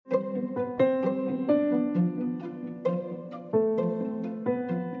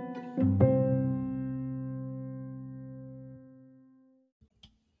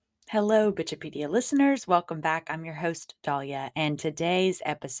Hello, Bitchipedia listeners. Welcome back. I'm your host, Dahlia, and today's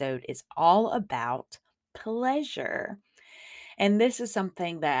episode is all about pleasure. And this is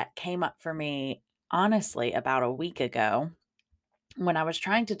something that came up for me, honestly, about a week ago when I was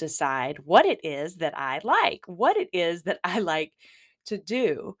trying to decide what it is that I like, what it is that I like to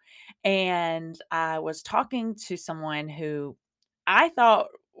do. And I was talking to someone who I thought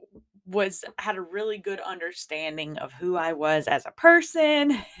had a really good understanding of who I was as a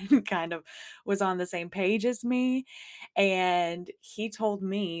person and kind of was on the same page as me. And he told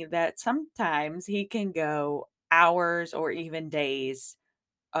me that sometimes he can go hours or even days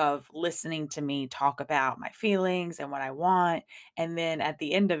of listening to me talk about my feelings and what I want. And then at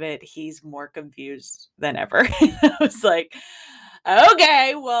the end of it, he's more confused than ever. I was like,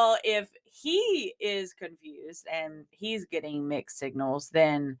 okay, well, if he is confused and he's getting mixed signals,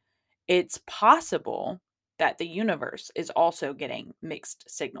 then it's possible that the universe is also getting mixed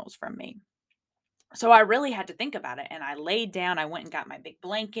signals from me. So I really had to think about it. And I laid down, I went and got my big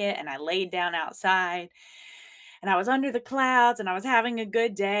blanket and I laid down outside and I was under the clouds and I was having a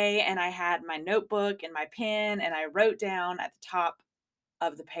good day. And I had my notebook and my pen and I wrote down at the top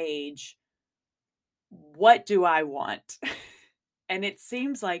of the page, what do I want? And it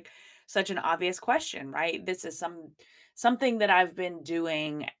seems like such an obvious question, right? This is something that I've been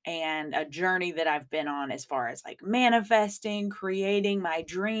doing and a journey that I've been on as far as like manifesting, creating my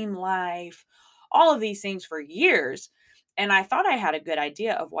dream life, all of these things for years. And I thought I had a good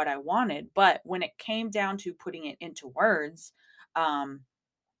idea of what I wanted, but when it came down to putting it into words, um,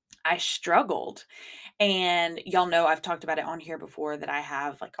 I struggled. And y'all know I've talked about it on here before that I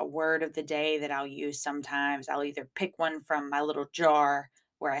have like a word of the day that I'll use sometimes. I'll either pick one from my little jar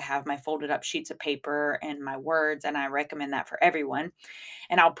where I have my folded up sheets of paper and my words, and I recommend that for everyone.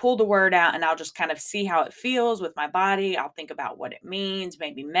 And I'll pull the word out and I'll just kind of see how it feels with my body. I'll think about what it means,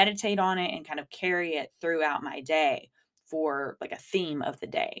 maybe meditate on it, and kind of carry it throughout my day for like a theme of the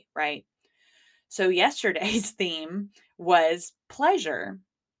day, right? So yesterday's theme was pleasure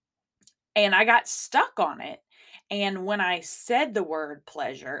and I got stuck on it. And when I said the word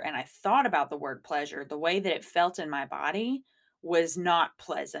pleasure and I thought about the word pleasure, the way that it felt in my body was not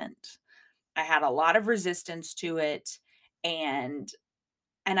pleasant. I had a lot of resistance to it and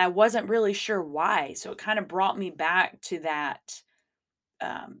I wasn't really sure why. So it kind of brought me back to that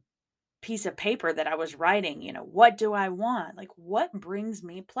um, piece of paper that I was writing, what do I want? Like what brings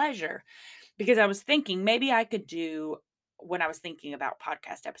me pleasure? Because I was thinking maybe I could do when I was thinking about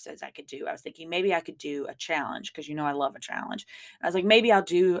podcast episodes I was thinking maybe I could do a challenge because I love a challenge. I was like, maybe I'll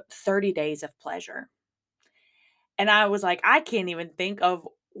do 30 days of pleasure. And I was like, I can't even think of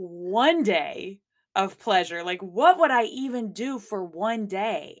one day of pleasure. Like, what would I even do for one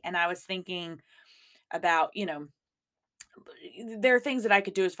day? And I was thinking about, there are things that I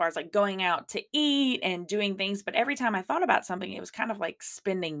could do as far as like going out to eat and doing things. But every time I thought about something, it was kind of like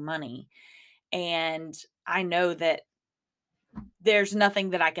spending money. And I know that there's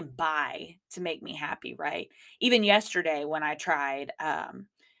nothing that I can buy to make me happy, right? Even yesterday when I tried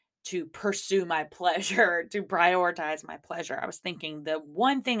to pursue my pleasure, to prioritize my pleasure, I was thinking the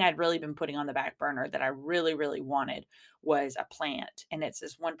one thing I'd really been putting on the back burner that I really, really wanted was a plant. And it's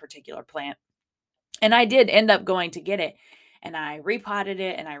this one particular plant. And I did end up going to get it. And I repotted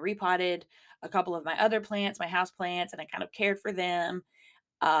it and I repotted a couple of my other plants, my house plants, and I kind of cared for them.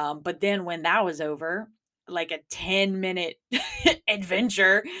 But then when that was over, like a 10-minute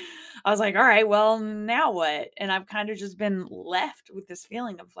adventure, I was like, all right, well, now what? And I've kind of just been left with this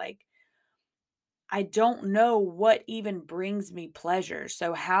feeling of like, I don't know what even brings me pleasure.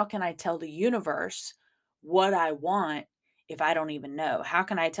 So, how can I tell the universe what I want if I don't even know? How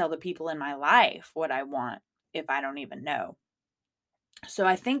can I tell the people in my life what I want if I don't even know? So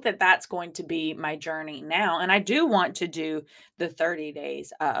I think that that's going to be my journey now. And I do want to do the 30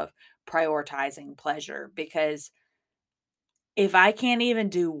 days of prioritizing pleasure because if I can't even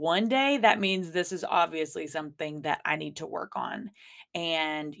do one day, that means this is obviously something that I need to work on.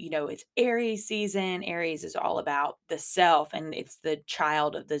 And, it's Aries season. Aries is all about the self and it's the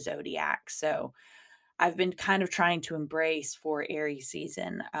child of the zodiac. So I've been kind of trying to embrace for Aries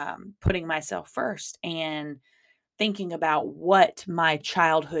season, putting myself first and thinking about what my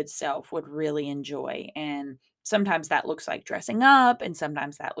childhood self would really enjoy. And sometimes that looks like dressing up, and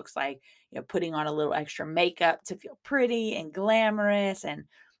sometimes that looks like, putting on a little extra makeup to feel pretty and glamorous and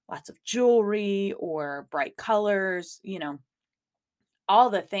lots of jewelry or bright colors, all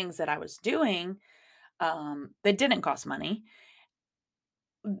the things that I was doing that didn't cost money.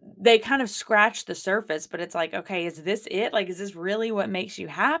 They kind of scratched the surface, but it's like, okay, is this it? Like, is this really what makes you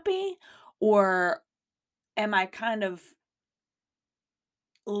happy? Or am I kind of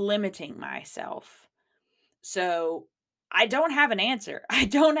limiting myself. So I don't have an answer. I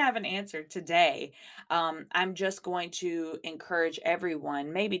don't have an answer today. I'm just going to encourage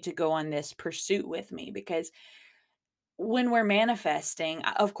everyone maybe to go on this pursuit with me because when we're manifesting,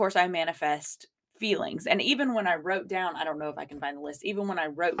 of course, I manifest feelings. And even when I wrote down, I don't know if I can find the list, even when I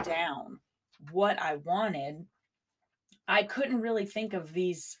wrote down what I wanted, I couldn't really think of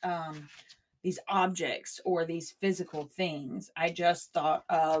these objects or these physical things. I just thought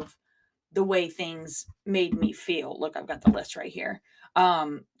of the way things made me feel. Look, I've got the list right here.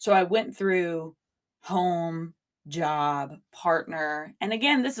 So I went through home, job, partner, and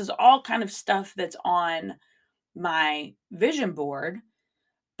again, this is all kind of stuff that's on my vision board,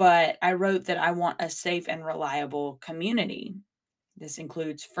 but I wrote that I want a safe and reliable community. This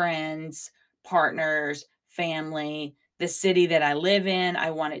includes friends, partners, family, the city that I live in.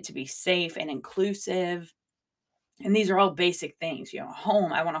 I want it to be safe and inclusive. And these are all basic things. A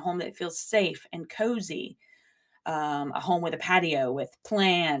home. I want a home that feels safe and cozy. A home with a patio with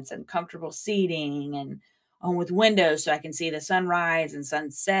plants and comfortable seating, and a home with windows so I can see the sunrise and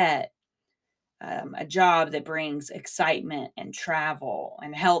sunset. A job that brings excitement and travel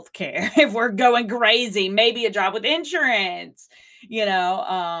and healthcare if we're going crazy, maybe a job with insurance, you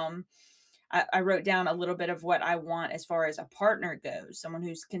know. I wrote down a little bit of what I want as far as a partner goes, someone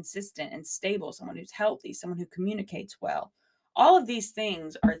who's consistent and stable, someone who's healthy, someone who communicates well. All of these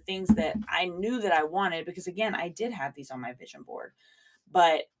things are things that I knew that I wanted because, again, I did have these on my vision board.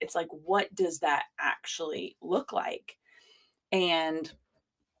 But it's like, what does that actually look like? And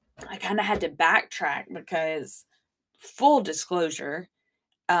I kind of had to backtrack because, full disclosure,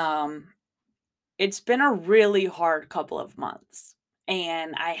 um, it's been a really hard couple of months,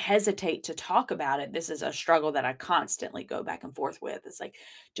 and I hesitate to talk about it. This is a struggle that I constantly go back and forth with. It's like,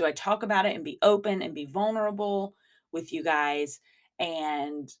 do I talk about it and be open and be vulnerable with you guys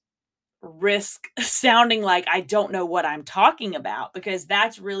and risk sounding like I don't know what I'm talking about? Because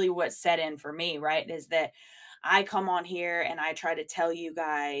that's really what set in for me, right? Is that I come on here and I try to tell you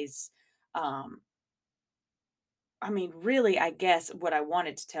guys, um, I mean, really, I guess what I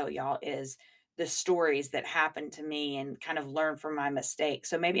wanted to tell y'all is the stories that happened to me and kind of learn from my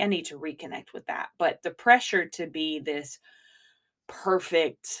mistakes. So maybe I need to reconnect with that. But the pressure to be this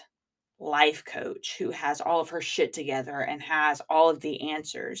perfect life coach who has all of her shit together and has all of the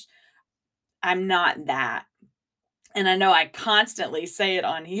answers, I'm not that. And I know I constantly say it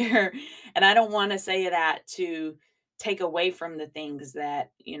on here, and I don't wanna say that to take away from the things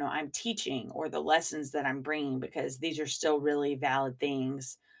that, I'm teaching or the lessons that I'm bringing because these are still really valid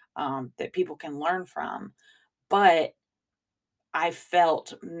things, that people can learn from. But I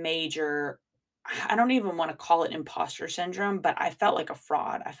felt major, I don't even wanna call it imposter syndrome, but I felt like a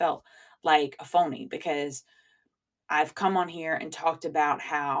fraud. I felt like a phony because I've come on here and talked about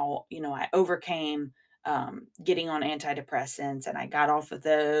how, I overcame getting on antidepressants and I got off of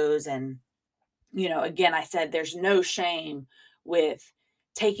those. And, again, I said there's no shame with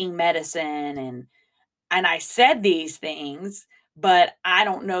taking medicine. And I said these things, but I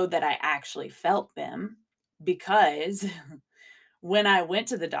don't know that I actually felt them because when I went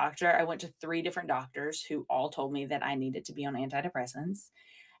to the doctor, I went to three different doctors who all told me that I needed to be on antidepressants.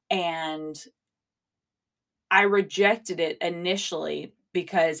 And I rejected it initially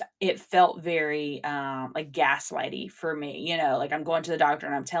because it felt very, like gaslighty for me, like I'm going to the doctor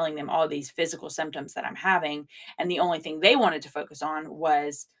and I'm telling them all these physical symptoms that I'm having, and the only thing they wanted to focus on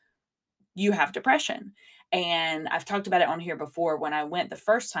was, "You have depression." And I've talked about it on here before. When I went the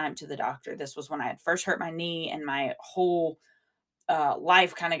first time to the doctor, this was when I had first hurt my knee and my whole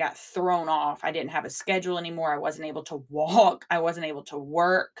life kind of got thrown off. I didn't have a schedule anymore. I wasn't able to walk. I wasn't able to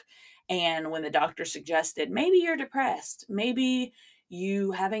work. And when the doctor suggested, maybe you're depressed, maybe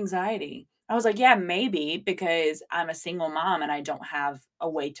you have anxiety, I was like, yeah, maybe because I'm a single mom and I don't have a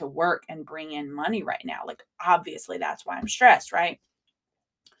way to work and bring in money right now. Like, obviously, that's why I'm stressed, right?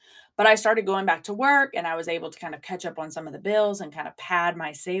 But I started going back to work and I was able to kind of catch up on some of the bills and kind of pad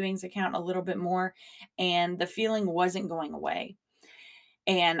my savings account a little bit more. And the feeling wasn't going away.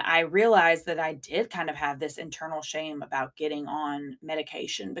 And I realized that I did kind of have this internal shame about getting on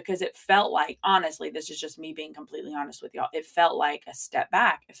medication because it felt like, honestly, this is just me being completely honest with y'all. It felt like a step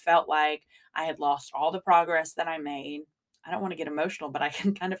back. It felt like I had lost all the progress that I made. I don't want to get emotional, but I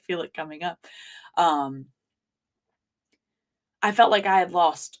can kind of feel it coming up. Um, I felt like I had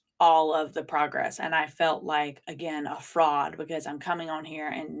lost all of the progress, and I felt like, again, a fraud because I'm coming on here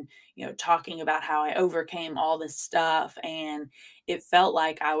and, talking about how I overcame all this stuff, and it felt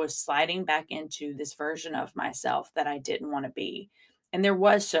like I was sliding back into this version of myself that I didn't wanna be, and there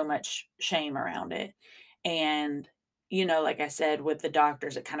was so much shame around it, and, like I said, with the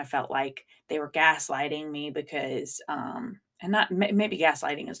doctors, it kind of felt like they were gaslighting me because, and not maybe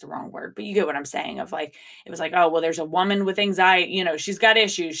gaslighting is the wrong word, but you get what I'm saying. Of like, it was like, oh, well, there's a woman with anxiety, she's got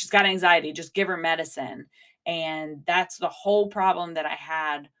issues, she's got anxiety, just give her medicine. And that's the whole problem that I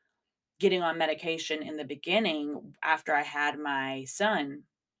had getting on medication in the beginning after I had my son,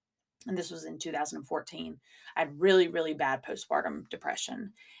 and this was in 2014. I had really, really bad postpartum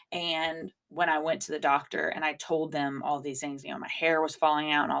depression. And when I went to the doctor and I told them all these things, my hair was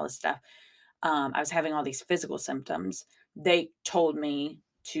falling out and all this stuff, I was having all these physical symptoms. They told me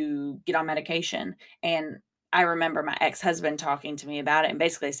to get on medication. And I remember my ex-husband talking to me about it and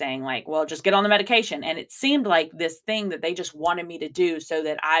basically saying, like, well, just get on the medication. And it seemed like this thing that they just wanted me to do so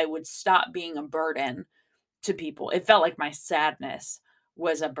that I would stop being a burden to people. It felt like my sadness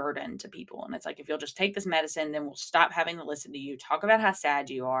was a burden to people. And it's like, if you'll just take this medicine, then we'll stop having to listen to you talk about how sad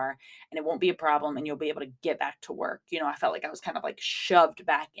you are, and it won't be a problem, and you'll be able to get back to work. I felt like I was kind of like shoved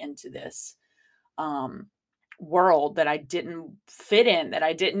back into this um world that I didn't fit in, that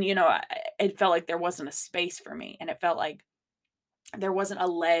I didn't, it felt like there wasn't a space for me. And it felt like there wasn't a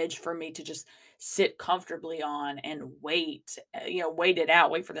ledge for me to just sit comfortably on and wait, wait it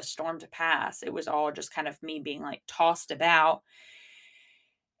out, wait for the storm to pass. It was all just kind of me being like tossed about.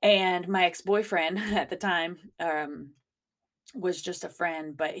 And my ex-boyfriend at the time was just a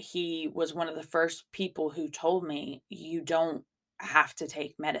friend, but he was one of the first people who told me, you don't have to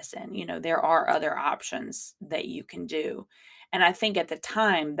take medicine. There are other options that you can do. And I think at the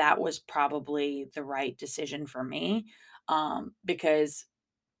time that was probably the right decision for me, because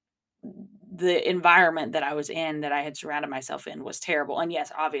the environment that I was in, that I had surrounded myself in, was terrible. And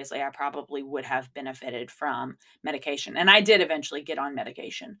yes, obviously, I probably would have benefited from medication. And I did eventually get on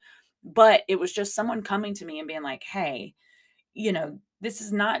medication. But it was just someone coming to me and being like, hey, this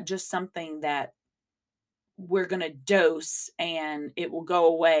is not just something that we're going to dose and it will go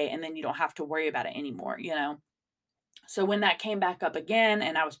away and then you don't have to worry about it anymore. So when that came back up again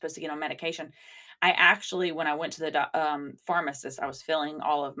and I was supposed to get on medication, I actually, when I went to the pharmacist, I was filling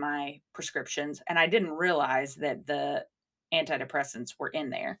all of my prescriptions, and I didn't realize that the antidepressants were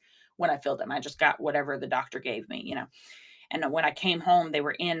in there when I filled them. I just got whatever the doctor gave me. And when I came home, they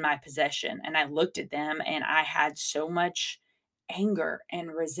were in my possession, and I looked at them and I had so much anger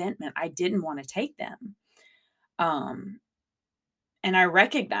and resentment. I didn't want to take them. Um, and I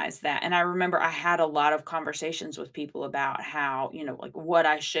recognized that, and I remember I had a lot of conversations with people about how, like, what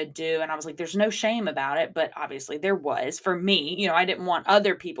I should do, and I was like, "There's no shame about it," but obviously there was for me. I didn't want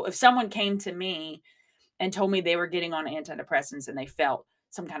other people, if someone came to me and told me they were getting on antidepressants and they felt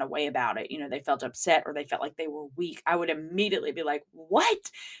some kind of way about it, they felt upset or they felt like they were weak, I would immediately be like, "What?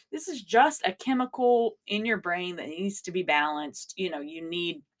 This is just a chemical in your brain that needs to be balanced. You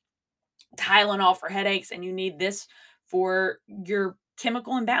need Tylenol for headaches and you need this for your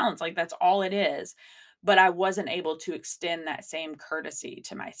chemical imbalance. Like, that's all it is." But I wasn't able to extend that same courtesy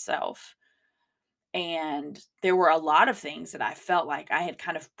to myself. And there were a lot of things that I felt like I had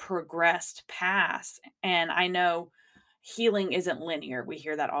kind of progressed past. And I know healing isn't linear. We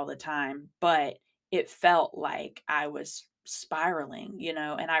hear that all the time, but it felt like I was spiraling.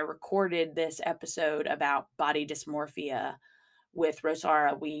 And I recorded this episode about body dysmorphia with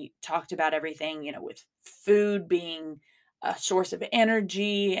Rosara. We talked about everything, with food being a source of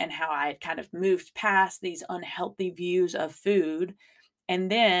energy and how I had kind of moved past these unhealthy views of food.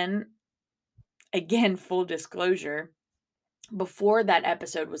 And then, again, full disclosure, before that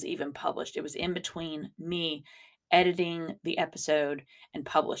episode was even published, it was in between me editing the episode and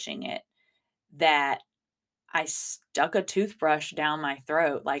publishing it, that I stuck a toothbrush down my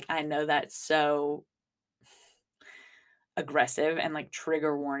throat. Like, I know that's so aggressive and like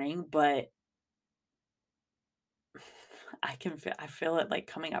trigger warning, but I feel it like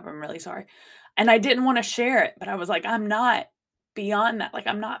coming up. I'm really sorry. And I didn't want to share it, but I was like, I'm not beyond that. Like,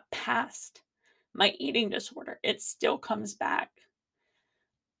 I'm not past my eating disorder. It still comes back.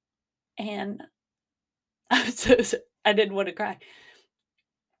 And I didn't want to cry.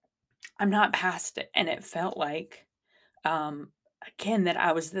 I'm not past it. And it felt like, um, again, that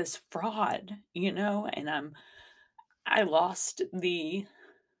I was this fraud, and I lost the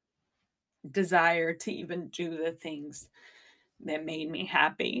desire to even do the things that made me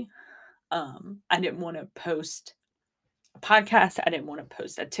happy. I didn't want to post a podcast. I didn't want to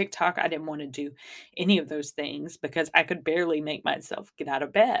post a TikTok. I didn't want to do any of those things because I could barely make myself get out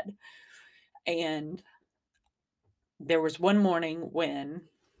of bed. And there was one morning when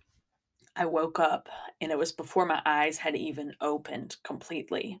I woke up, and it was before my eyes had even opened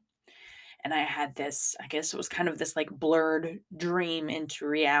completely. And I had this, I guess it was kind of this like blurred dream into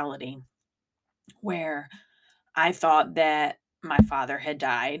reality where I thought that my father had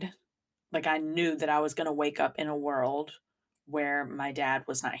died. Like, I knew that I was gonna wake up in a world where my dad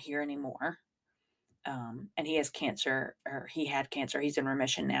was not here anymore. And he has cancer, or he had cancer. He's in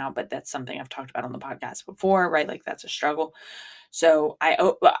remission now, but that's something I've talked about on the podcast before, right? Like, that's a struggle. So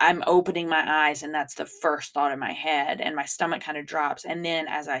I'm opening my eyes, and that's the first thought in my head, and my stomach kind of drops. And then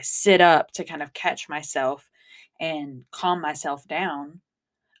as I sit up to kind of catch myself and calm myself down,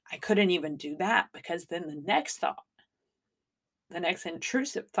 I couldn't even do that, because then the next thought, the next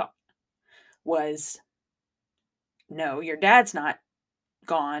intrusive thought was, no, your dad's not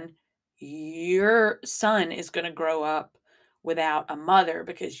gone. Your son is going to grow up without a mother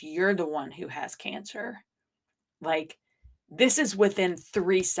because you're the one who has cancer. Like, this is within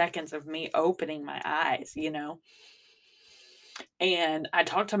 3 seconds of me opening my eyes, you know? And I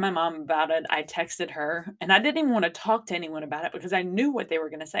talked to my mom about it. I texted her, and I didn't even want to talk to anyone about it because I knew what they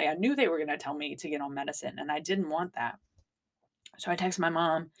were going to say. I knew they were going to tell me to get on medicine, and I didn't want that. So I texted my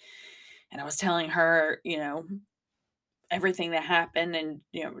mom, and I was telling her, everything that happened. And,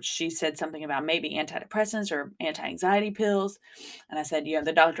 she said something about maybe antidepressants or anti-anxiety pills. And I said,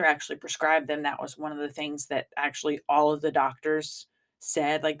 the doctor actually prescribed them. That was one of the things that actually all of the doctors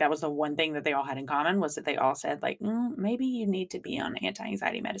said. Like, that was the one thing that they all had in common, was that they all said, like, maybe you need to be on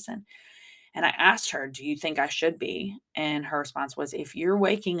anti-anxiety medicine. And I asked her, do you think I should be? And her response was, if you're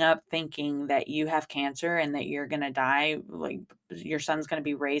waking up thinking that you have cancer and that you're going to die, like your son's going to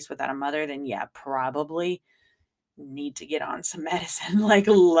be raised without a mother, then yeah, probably need to get on some medicine, like,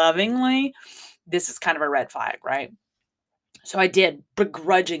 lovingly. This is kind of a red flag, right? So I did.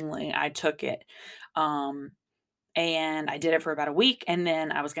 Begrudgingly, I took it. Um, and I did it for about a week, and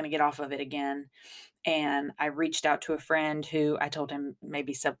then I was gonna get off of it again. And I reached out to a friend who I told him,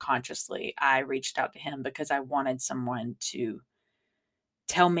 maybe subconsciously, I reached out to him because I wanted someone to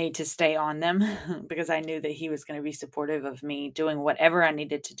tell me to stay on them because I knew that he was gonna be supportive of me doing whatever I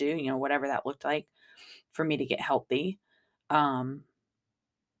needed to do, whatever that looked like for me to get healthy. Um,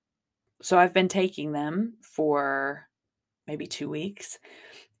 So I've been taking them for maybe 2 weeks,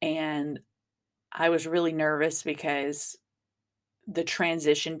 and I was really nervous because the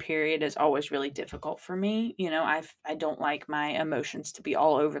transition period is always really difficult for me. I don't like my emotions to be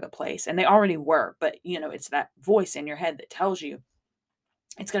all over the place, and they already were, but, it's that voice in your head that tells you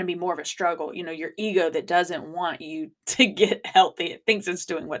it's gonna be more of a struggle. Your ego that doesn't want you to get healthy. It thinks it's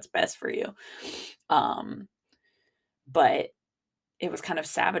doing what's best for you. Um, but it was kind of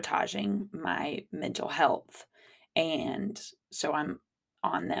sabotaging my mental health. And so I'm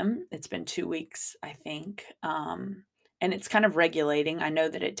on them. It's been 2 weeks, I think. And it's kind of regulating. I know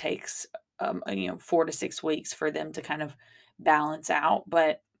that it takes 4 to 6 weeks for them to kind of balance out,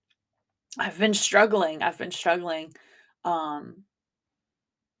 but I've been struggling. Um,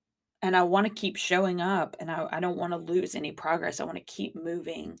 and I want to keep showing up, and I don't want to lose any progress. I want to keep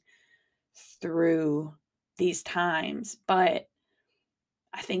moving through these times, but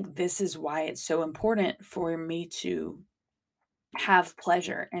I think this is why it's so important for me to have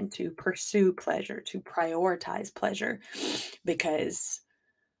pleasure and to pursue pleasure, to prioritize pleasure, because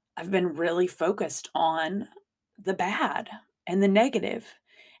I've been really focused on the bad and the negative,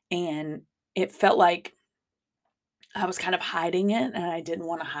 and it felt like I was kind of hiding it, and I didn't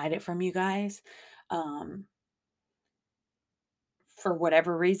want to hide it from you guys, um, for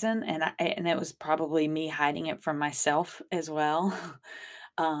whatever reason, and it was probably me hiding it from myself as well.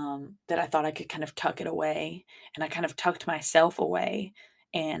 That I thought I could kind of tuck it away, and I kind of tucked myself away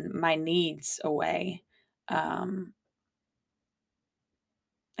and my needs away, um,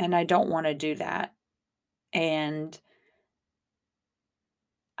 and I don't wanna do that, and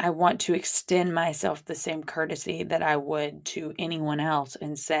I want to extend myself the same courtesy that I would to anyone else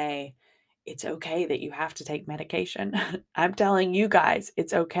and say, "It's okay that you have to take medication." I'm telling you guys,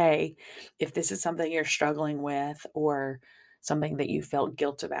 it's okay if this is something you're struggling with, or something that you felt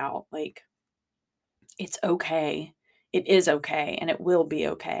guilt about, like, it's okay. It is okay, and it will be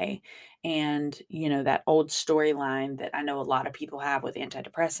okay. And, that old storyline that I know a lot of people have with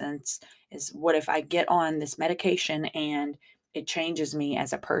antidepressants is, what if I get on this medication and it changes me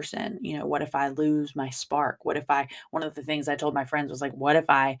as a person? What if I lose my spark? What if one of the things I told my friends was like, what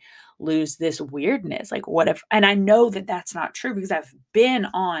if I lose this weirdness? Like, what if, and I know that that's not true because I've been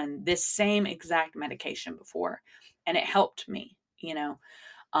on this same exact medication before, and it helped me,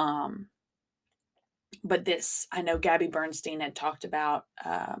 Um, but this, I know Gabby Bernstein had talked about,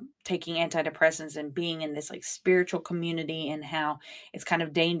 taking antidepressants and being in this, like, spiritual community, and how it's kind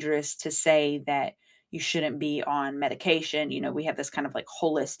of dangerous to say that you shouldn't be on medication. We have this kind of, like,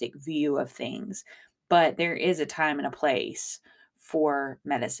 holistic view of things, but there is a time and a place for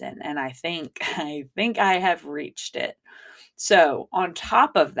medicine. And I think I have reached it. So, on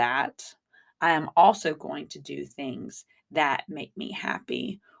top of that, I am also going to do things that make me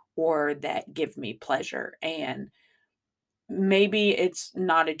happy or that give me pleasure. And maybe it's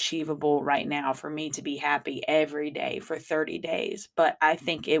not achievable right now for me to be happy every day for 30 days, but I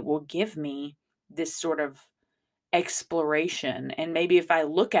think it will give me this sort of exploration. And maybe if I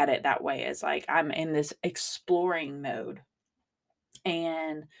look at it that way, as like I'm in this exploring mode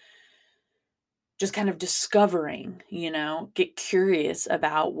and just kind of discovering, get curious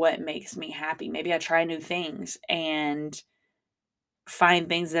about what makes me happy. Maybe I try new things and find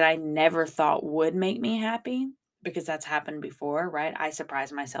things that I never thought would make me happy because that's happened before, right? I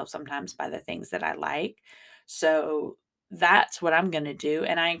surprise myself sometimes by the things that I like. So that's what I'm going to do.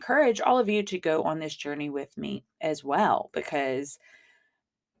 And I encourage all of you to go on this journey with me as well because,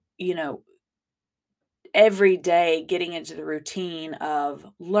 you know, every day getting into the routine of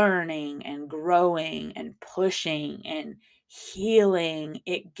learning and growing and pushing and healing,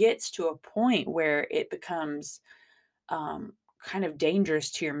 it gets to a point where it becomes kind of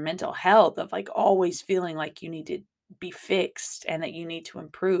dangerous to your mental health of like always feeling like you need to be fixed and that you need to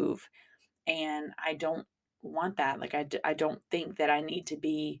improve. And I don't want that. Like, I don't think that I need to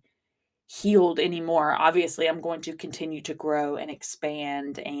be healed anymore. Obviously, I'm going to continue to grow and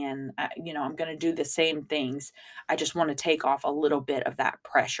expand and I'm going to do the same things. I just want to take off a little bit of that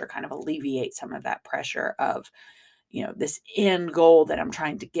pressure, kind of alleviate some of that pressure of, this end goal that I'm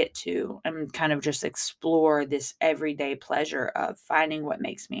trying to get to and kind of just explore this everyday pleasure of finding what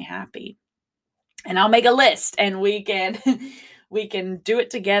makes me happy. And I'll make a list and we can we can do it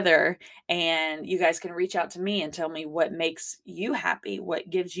together and you guys can reach out to me and tell me what makes you happy, what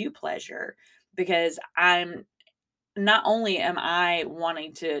gives you pleasure because I'm not only am I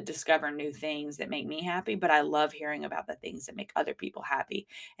wanting to discover new things that make me happy, but I love hearing about the things that make other people happy.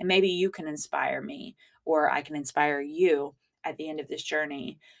 And maybe you can inspire me or I can inspire you at the end of this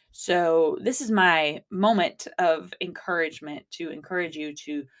journey. So, this is my moment of encouragement to encourage you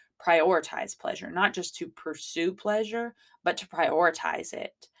to prioritize pleasure, not just to pursue pleasure, but to prioritize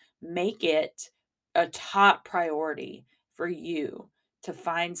it. Make it a top priority for you to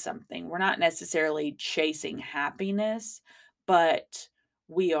find something. We're not necessarily chasing happiness, but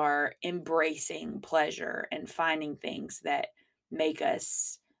we are embracing pleasure and finding things that make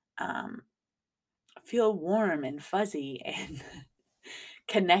us um, feel warm and fuzzy and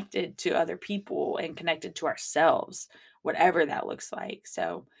connected to other people and connected to ourselves, whatever that looks like.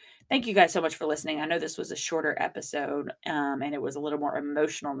 So, thank you guys so much for listening. I know this was a shorter episode and it was a little more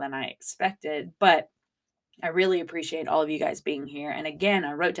emotional than I expected, but I really appreciate all of you guys being here. And again,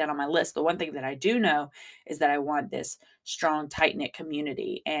 I wrote down on my list the one thing that I do know is that I want this strong, tight knit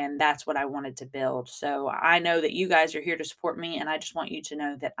community. And that's what I wanted to build. So I know that you guys are here to support me. And I just want you to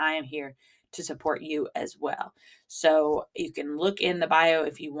know that I am here to support you as well. So you can look in the bio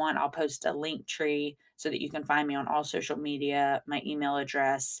if you want. I'll post a link tree so that you can find me on all social media, my email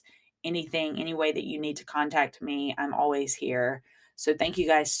address, anything, any way that you need to contact me. I'm always here. So thank you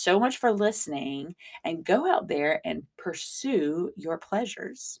guys so much for listening and go out there and pursue your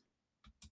pleasures.